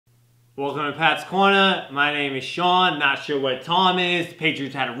Welcome to Pat's Corner. My name is Sean. Not sure where Tom is. The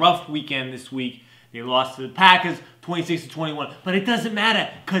Patriots had a rough weekend this week. They lost to the Packers 26-21. But it doesn't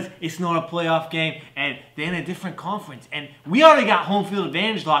matter because it's not a playoff game and they're in a different conference. And we already got home field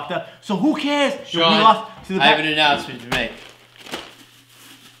advantage locked up. So who cares if we lost to the Packers? I have an announcement to make.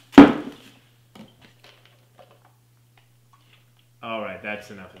 Alright, that's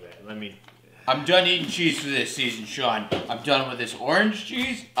enough of that. I'm done eating cheese for this season, Sean. I'm done with this orange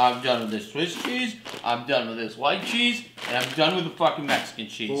cheese. I'm done with this Swiss cheese. I'm done with this white cheese. And I'm done with the fucking Mexican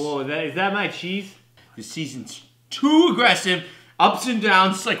cheese. Oh, is that my cheese? This season's too aggressive. Ups and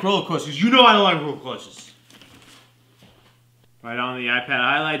downs. It's like roller coasters. You know I don't like roller coasters. Right on the iPad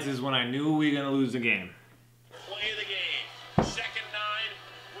highlights is when I knew we were going to lose the game. Play the game. Second 9.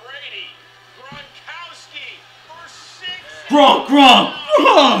 Brady. Gronkowski. For 6.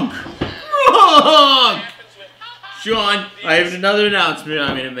 Gronk! Sean, I have another announcement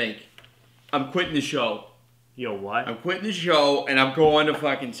I'm going to make. I'm quitting the show. Yo, what? I'm quitting the show, and I'm going to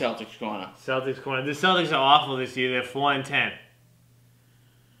fucking Celtics Corner. Celtics Corner. The Celtics are awful this year. They're 4-10.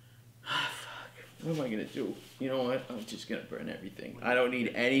 Fuck. What am I going to do? You know what? I'm just going to burn everything. I don't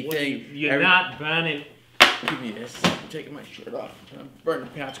need anything. You're not burning. Give me this. I'm taking my shirt off. I'm burning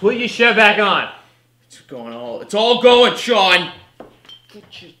Pat's. Put your shirt back on. It's going all. It's all going, Sean.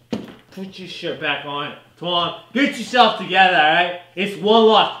 Put your shirt back on. Tom, get yourself together, alright? It's one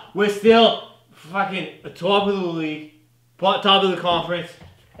loss. We're still fucking top of the league, top of the conference,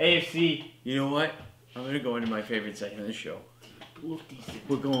 AFC. You know what? I'm going to go into my favorite segment of the show.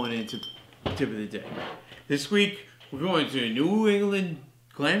 We're going into tip of the day. This week, we're going to New England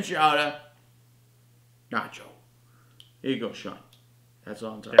clam chowder nacho. Here you go, Sean. That's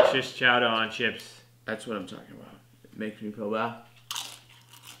all I'm talking about. That's just chowder on chips. That's what I'm talking about. It makes me feel bad.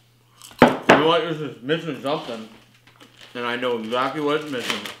 You know what? This is missing something. And I know exactly what it's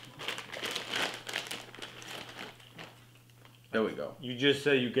missing. There we go. You just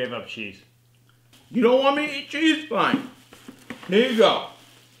said you gave up cheese. You don't want me to eat cheese? Fine. Here you go.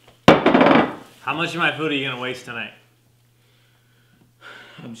 How much of my food are you going to waste tonight?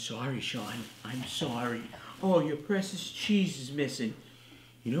 I'm sorry, Sean. I'm sorry. Oh, your precious cheese is missing.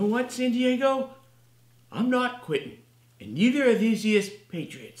 You know what, San Diego? I'm not quitting. And neither are these year's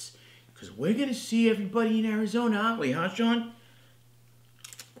Patriots. Because we're going to see everybody in Arizona, aren't we, huh, Sean?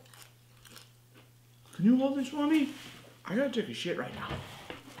 Can you hold this for me? I got to take a shit right now.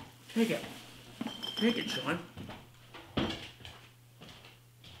 Take it. Take it, Sean.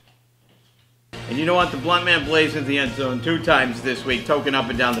 And you know what? The blunt man blazed into the end zone 2 times this week, token up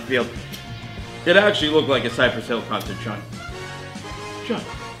and down the field. It actually looked like a Cypress Hill concert, Sean. Sean,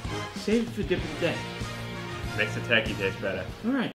 save it for a different day. Makes the turkey taste better. All right.